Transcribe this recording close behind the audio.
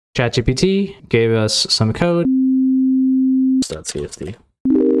ChatGPT gave us some code. .csd.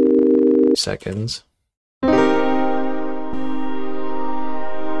 Seconds.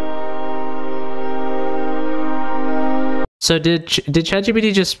 So did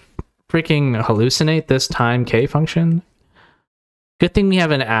ChatGPT just freaking hallucinate this time k function? Good thing we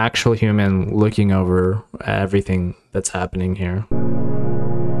have an actual human looking over everything that's happening here.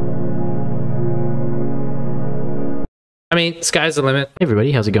 I mean, sky's the limit. Hey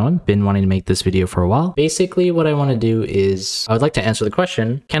everybody, how's it going? Been wanting to make this video for a while. Basically, what I want to do is, I would like to answer the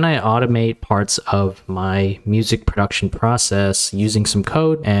question, can I automate parts of my music production process using some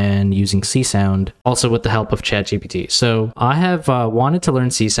code and using Csound, also with the help of ChatGPT? So I have wanted to learn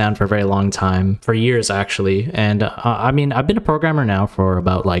Csound for a very long time, for years actually. And I mean, I've been a programmer now for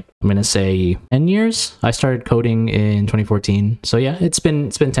about like, I'm gonna say 10 years. I started coding in 2014. So yeah, it's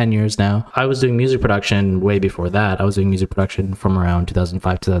been 10 years now. I was doing music production way before that. I was doing music production from around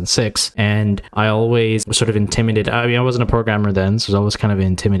 2005, 2006. And I always was sort of intimidated. I mean, I wasn't a programmer then, so I was always kind of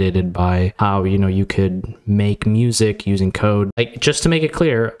intimidated by how, you know, you could make music using code. Like, just to make it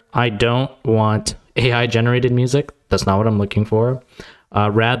clear, I don't want AI generated music. That's not what I'm looking for.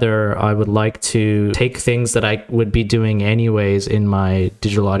 Rather, I would like to take things that I would be doing anyways in my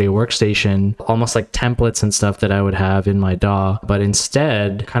digital audio workstation, almost like templates and stuff that I would have in my DAW, but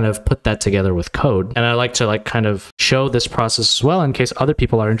instead kind of put that together with code. And I like to like kind of show this process as well in case other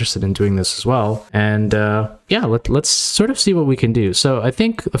people are interested in doing this as well. And yeah, let's sort of see what we can do. So I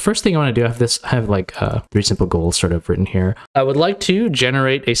think the first thing I want to do, I have like 3 simple goals sort of written here. I would like to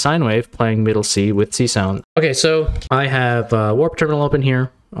generate a sine wave playing middle C with Csound. Okay, so I have Warp Terminal open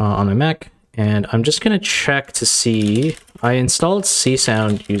here on my Mac, and I'm just going to check to see. I installed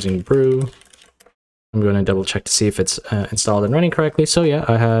Csound using Brew. I'm going to double check to see if it's installed and running correctly. So yeah,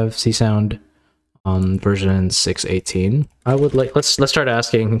 I have Csound version 6.18. I would like, let's start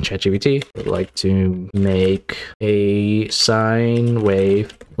asking ChatGPT. I would like to make a sine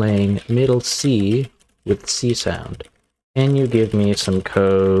wave playing middle C with Csound. Can you give me some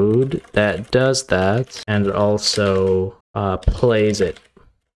code that does that and also plays it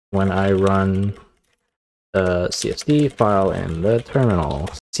when I run the CSD file in the terminal?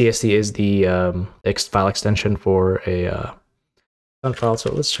 CSD is the file extension for a file,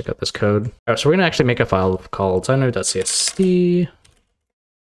 so let's check out this code. All right, so we're gonna actually make a file called signwave.csd.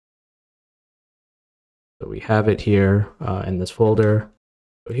 So we have it here in this folder.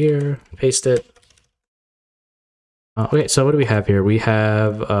 Go here, paste it. Okay, so what do we have here? We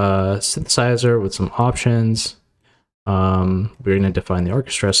have a synthesizer with some options. We're going to define the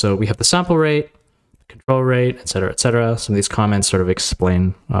orchestra. So we have the sample rate, control rate, etc., etc. Some of these comments sort of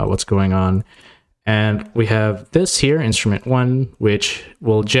explain what's going on. And we have this here, instrument 1, which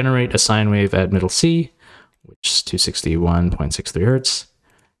will generate a sine wave at middle C, which is 261.63 hertz.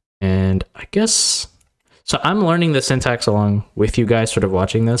 And I guess, so I'm learning the syntax along with you guys sort of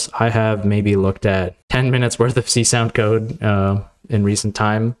watching this. I have maybe looked at 10 minutes worth of Csound code in recent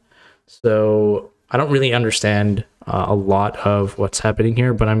time. So I don't really understand a lot of what's happening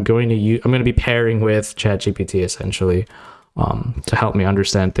here, but I'm going to be pairing with ChatGPT essentially to help me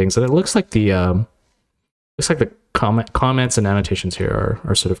understand things. And it looks like the comments and annotations here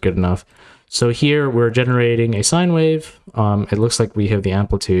are sort of good enough. So here we're generating a sine wave. It looks like we have the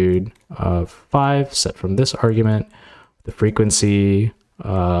amplitude of 5 set from this argument, the frequency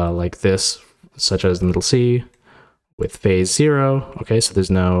like this, such as the middle C, with phase 0. Okay, so there's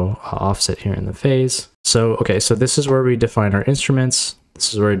no offset here in the phase. So okay, so this is where we define our instruments.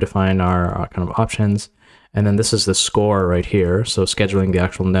 This is where we define our kind of options. And then this is the score right here. So scheduling the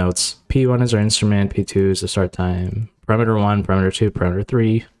actual notes. P1 is our instrument, P2 is the start time, parameter 1, parameter 2, parameter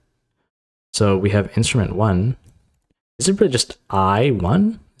 3. So we have instrument 1. Is it really just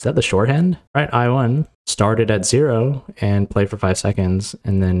I1? Is that the shorthand? All right, I1 started at 0 and play for 5 seconds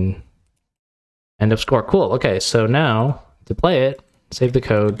and then end of score. Cool. Okay, so now to play it, save the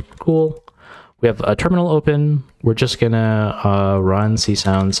code. Cool. We have a terminal open. We're just gonna run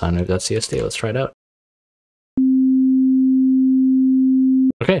Csound signwave.csd. Let's try it out.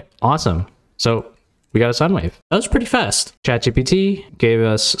 Okay, awesome. So we got a sine wave. That was pretty fast. ChatGPT gave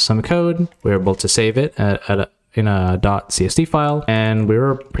us some code. We were able to save it in a .csd file, and we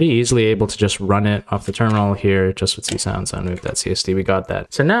were pretty easily able to just run it off the terminal here just with Csound signwave.csd. We got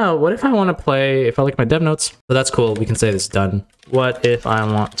that. So now, what if I want to play, if I like my dev notes, so that's cool, we can say this is done. What if I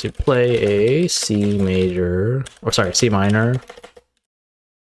want to play a C minor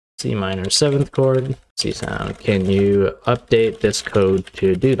 7th chord, Csound? Can you update this code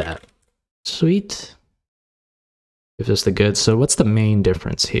to do that? Sweet. Gives us the goods. So what's the main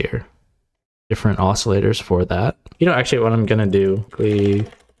difference here? Different oscillators for that. You know, actually what I'm gonna do,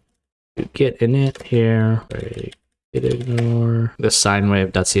 git init here. Git ignore. The sine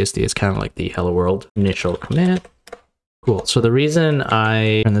wave.csd is kind of like the hello world initial commit. Cool. So the reason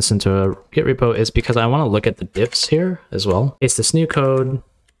I turn this into a Git repo is because I want to look at the diffs here as well. It's this new code.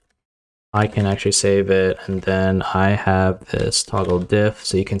 I can actually save it, and then I have this toggle diff,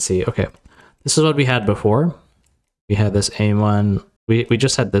 so you can see, okay, this is what we had before. We had this A1. We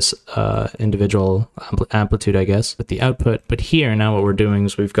just had this individual amplitude, I guess, with the output. But here, now what we're doing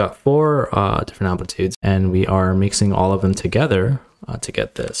is we've got 4 different amplitudes, and we are mixing all of them together to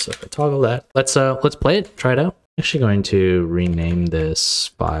get this. So if I toggle that, let's play it, try it out. I'm actually going to rename this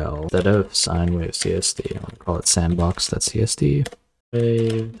file. Instead of sine wave CSD, I'm going to call it sandbox.csd.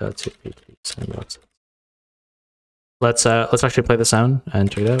 Wave.cpp sandbox. Let's actually play the sound and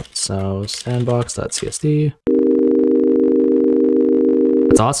check it out. So sandbox.csd.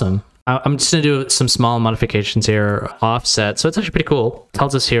 That's awesome. I'm just gonna do some small modifications here. Offset. So it's actually pretty cool. It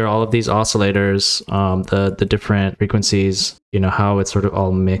tells us here all of these oscillators, the different frequencies, you know, how it's sort of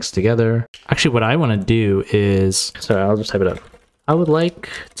all mixed together. Actually, what I want to do is, sorry, I'll just type it up. I would like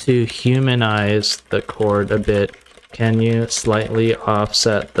to humanize the chord a bit. Can you slightly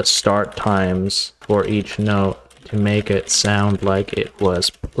offset the start times for each note to make it sound like it was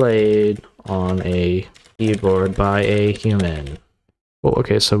played on a keyboard by a human? Well,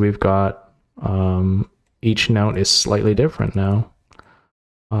 okay, so we've got each note is slightly different now.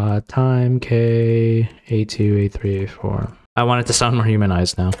 Time K, A2, A3, A4. I want it to sound more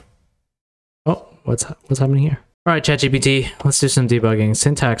humanized now. Oh, what's happening here? All right, ChatGPT, let's do some debugging.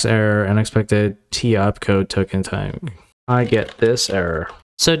 Syntax error, unexpected T opcode token time. I get this error.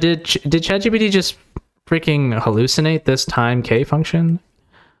 So did ChatGPT just freaking hallucinate this time K function?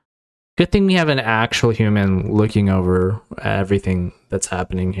 Good thing we have an actual human looking over everything that's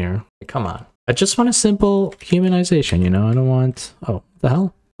happening here. Come on. I just want a simple humanization, you know? I don't want... Oh, what the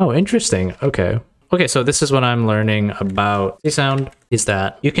hell? Oh, interesting. Okay. Okay, so this is what I'm learning about Csound, is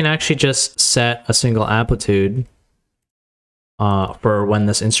that you can actually just set a single amplitude for when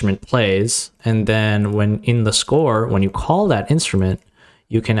this instrument plays, and then when in the score, when you call that instrument,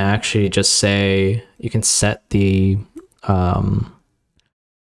 you can actually just say, you can set the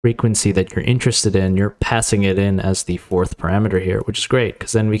frequency that you're interested in. You're passing it in as the 4th parameter here, which is great,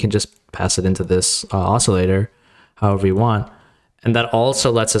 because then we can just pass it into this oscillator however we want. And that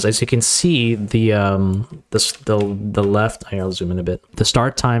also lets us, as you can see, the left, I'll zoom in a bit. The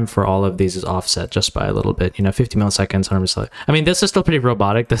start time for all of these is offset just by a little bit, you know, 50 milliseconds, 100%. I mean, this is still pretty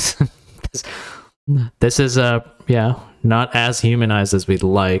robotic. This is, yeah, not as humanized as we'd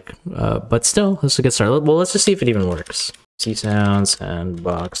like, but still, let's get started. Well, let's just see if it even works. Csound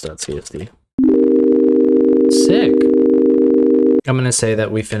sandbox.csd. Sick. I'm going to say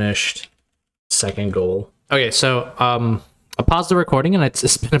that we finished second goal. Okay, so, I paused the recording and I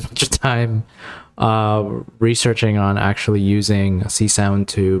spent a bunch of time researching on actually using Csound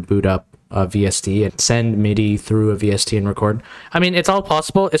to boot up a VST and send MIDI through a VST and record. I mean, it's all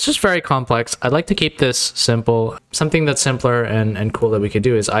possible. It's just very complex. I'd like to keep this simple. Something that's simpler and cool that we could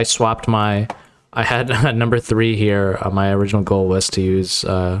do is I swapped I had number 3 here. My original goal was to use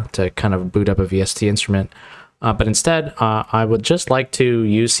to kind of boot up a VST instrument. But instead, I would just like to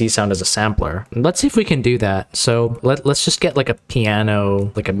use Csound as a sampler. Let's see if we can do that. So let's just get like a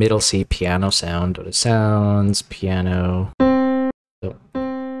piano, like a middle C piano sound. What it sounds, piano. So,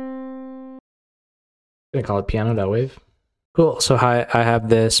 I'm gonna call it piano.wave. Cool, so I have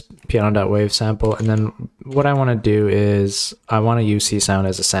this piano.wave sample, and then what I wanna do is I wanna use Csound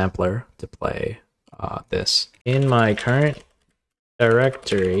as a sampler to play this. In my current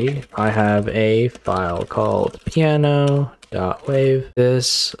directory, I have a file called piano.wave.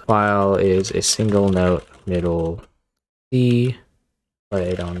 This file is a single note middle C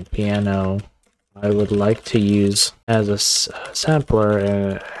played on piano. I would like to use as a sampler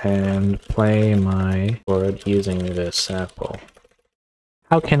and play my chord using this sample.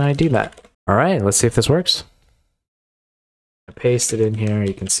 How can I do that? All right, let's see if this works. I paste it in here.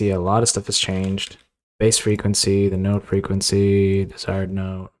 You can see a lot of stuff has changed. Bass frequency, the note frequency, desired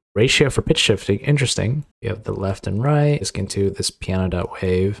note. Ratio for pitch shifting, interesting. You have the left and right. Let's get into this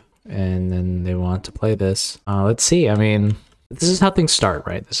piano.wave, and then they want to play this. Let's see, I mean, this is how things start,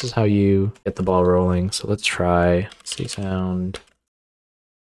 right? This is how you get the ball rolling. So let's try Csound.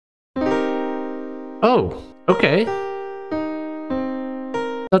 Oh, okay.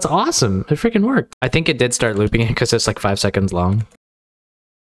 That's awesome. It freaking worked. I think it did start looping it because it's like 5 seconds long.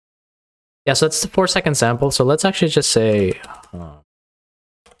 Yeah, so it's the 4-second sample. So let's actually just say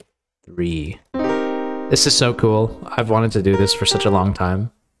 3. This is so cool. I've wanted to do this for such a long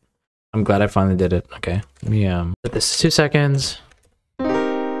time. I'm glad I finally did it. Okay, let me put this 2 seconds.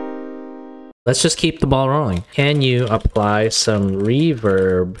 let's just keep the ball rolling. Can you apply some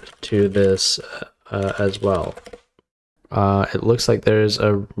reverb to this as well? It looks like there's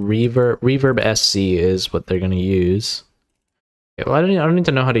a reverb SC is what they're going to use. Okay, well, I don't need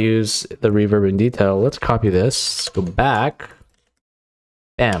to know how to use the reverb in detail. Let's copy this. Let's go back.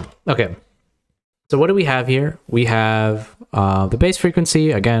 Bam. Okay. So what do we have here? We have the bass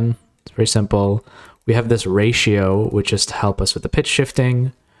frequency. Again, it's very simple. We have this ratio, which is to help us with the pitch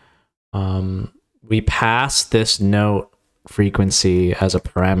shifting. We pass this note frequency as a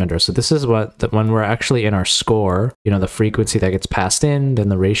parameter. So this is when we're actually in our score, you know, the frequency that gets passed in, then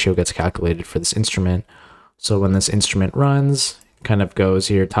the ratio gets calculated for this instrument. So when this instrument runs, kind of goes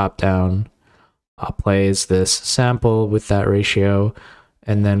here top down, plays this sample with that ratio,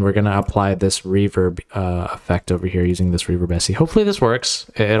 and then we're going to apply this reverb effect over here using this reverb SE. Hopefully this works.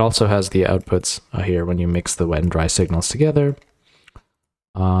 It also has the outputs here when you mix the wet and dry signals together.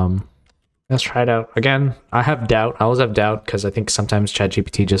 Let's try it out. Again, I have doubt. I always have doubt because I think sometimes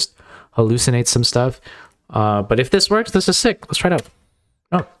ChatGPT just hallucinates some stuff. But if this works, this is sick. Let's try it out.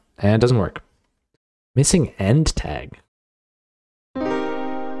 Oh, and it doesn't work. Missing end tag.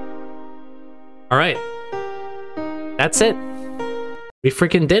 All right. That's it. We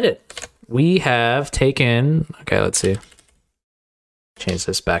freaking did it. We have taken... Okay, let's see. Change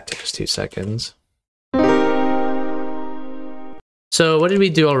this back to just 2 seconds. So what did we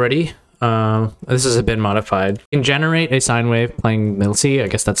do already? This has been modified. You can generate a sine wave playing middle C. I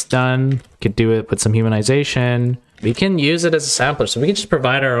guess that's done. We could do it with some humanization. We can use it as a sampler. So we can just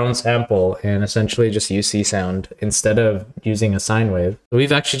provide our own sample and essentially just use Csound instead of using a sine wave.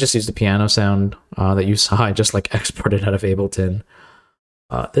 We've actually just used the piano sound that you saw. I just like exported out of Ableton.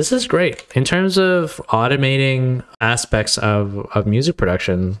 This is great. In terms of automating aspects of music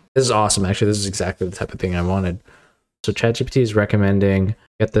production, this is awesome. Actually, this is exactly the type of thing I wanted. So ChatGPT is recommending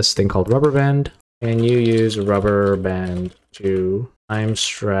get this thing called Rubberband, and you use Rubberband to time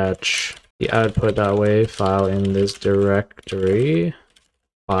stretch the output.wave file in this directory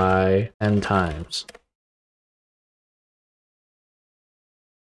by 10 times.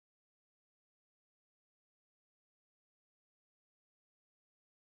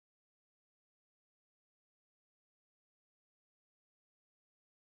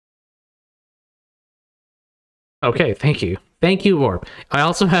 Okay, thank you. Thank you, Warp. I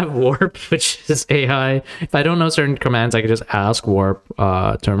also have Warp, which is AI. If I don't know certain commands, I can just ask Warp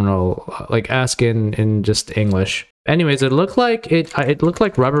terminal, like ask in just English. Anyways, it looked like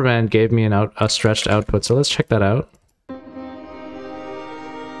Rubberband gave me a stretched output, so let's check that out.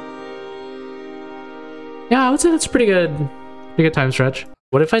 Yeah, I would say that's pretty good time stretch.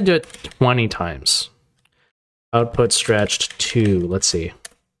 What if I do it 20 times? Output stretched 2, let's see.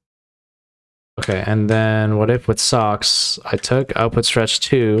 Okay, and then what if with socks, I took output stretch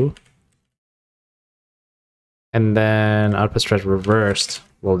 2, and then output stretch reversed,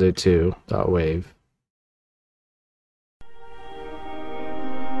 we'll do 2.wave.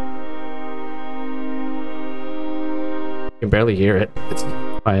 You can barely hear it, it's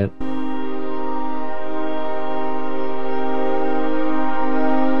quiet.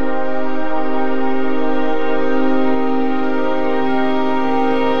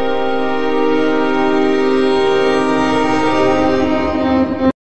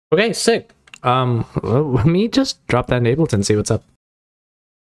 Okay, sick. Let me just drop that in Ableton and see what's up.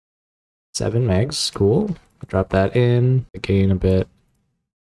 7 megs, cool. Drop that in, gain a bit.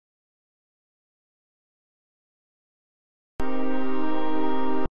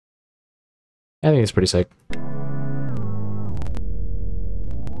 I think it's pretty sick.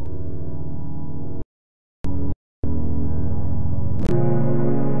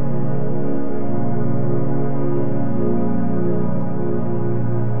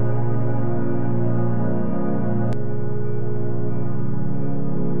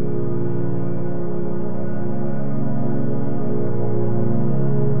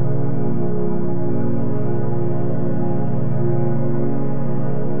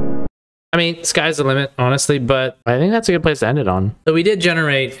 I mean, sky's the limit, honestly, but I think that's a good place to end it on. So we did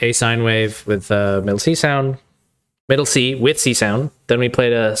generate a sine wave with middle C sound, middle C with Csound. Then we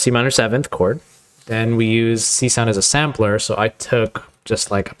played a C minor 7th chord. Then we used Csound as a sampler. So I took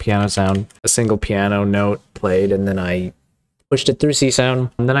just like a piano sound, a single piano note played, and then I pushed it through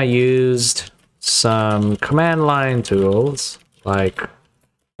Csound. And then I used some command line tools like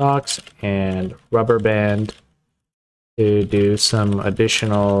Socks and Rubberband to do some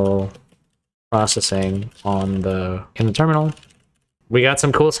additional processing in the terminal. We got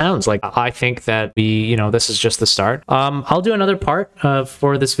some cool sounds. Like, I think that this is just the start. I'll do another part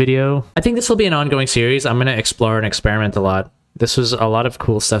for this video. I think this will be an ongoing series. I'm going to explore and experiment a lot. this was a lot of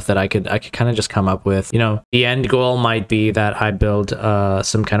cool stuff that I could kind of just come up with. You know, the end goal might be that I build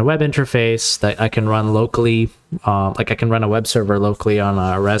some kind of web interface that I can run locally. Like I can run a web server locally on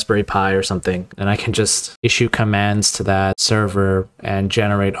a Raspberry Pi or something, and I can just issue commands to that server and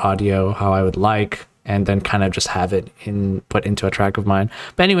generate audio how I would like, and then kind of just have it put into a track of mine.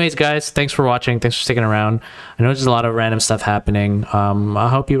 But anyways, guys, thanks for watching. Thanks for sticking around. I know there's a lot of random stuff happening. I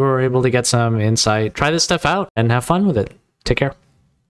hope you were able to get some insight. Try this stuff out and have fun with it. Take care.